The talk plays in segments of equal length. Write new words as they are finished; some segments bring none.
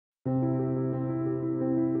Guess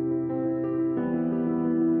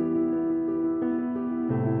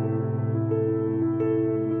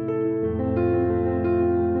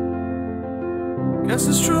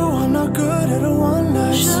it's true, I'm not good at a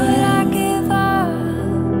one-night stand. Should I give up?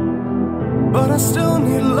 But I still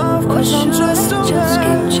need love, cause I'm just a man. Just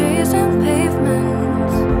keep chasing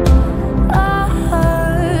pavements. I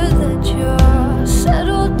heard that you're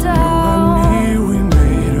settled down. You and me,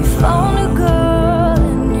 we made a vow. Found a girl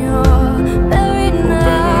and you're married now.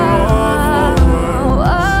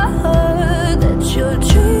 I heard that your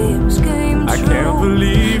dreams came true. I can't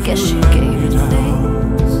believe Guess you she let gave me you down.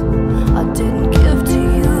 things I didn't give to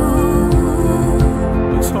you.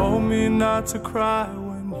 You told me not to cry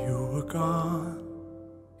when you were gone.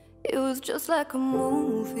 It was just like a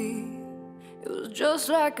movie. It was just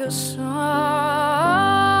like a song.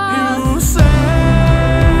 You say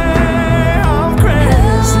I'm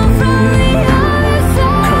crazy,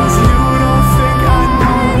 cause you don't think I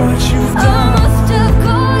know what you've done. I must have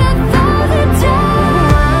gone 1,000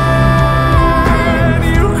 times.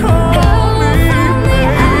 When you call me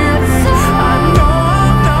baby, I know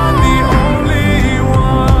I'm not the only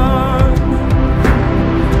one.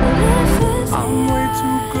 I'm way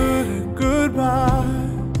too good at goodbye.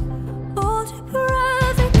 Hold your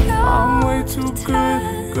breath and count I'm way too good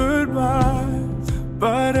at goodbyes.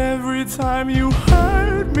 But every time you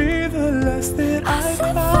hurt me, the less that I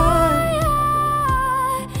cry.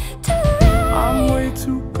 I'm way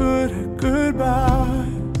too good at goodbyes.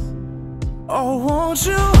 Oh, won't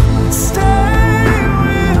you stay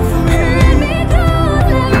with me?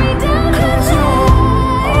 Cause you're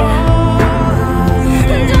all I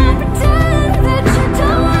need. Don't pretend that you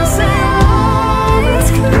don't Say always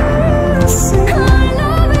can see. I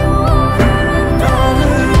love you water and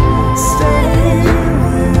Darling, stay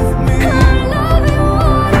with me. I love you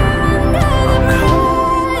water and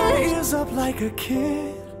Covering my ears up like a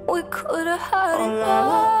kid. we could have had Oh, it la,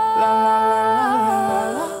 la, la, la, la, la,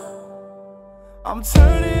 la. all. I'm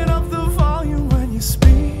turning up the volume when you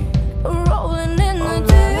speak.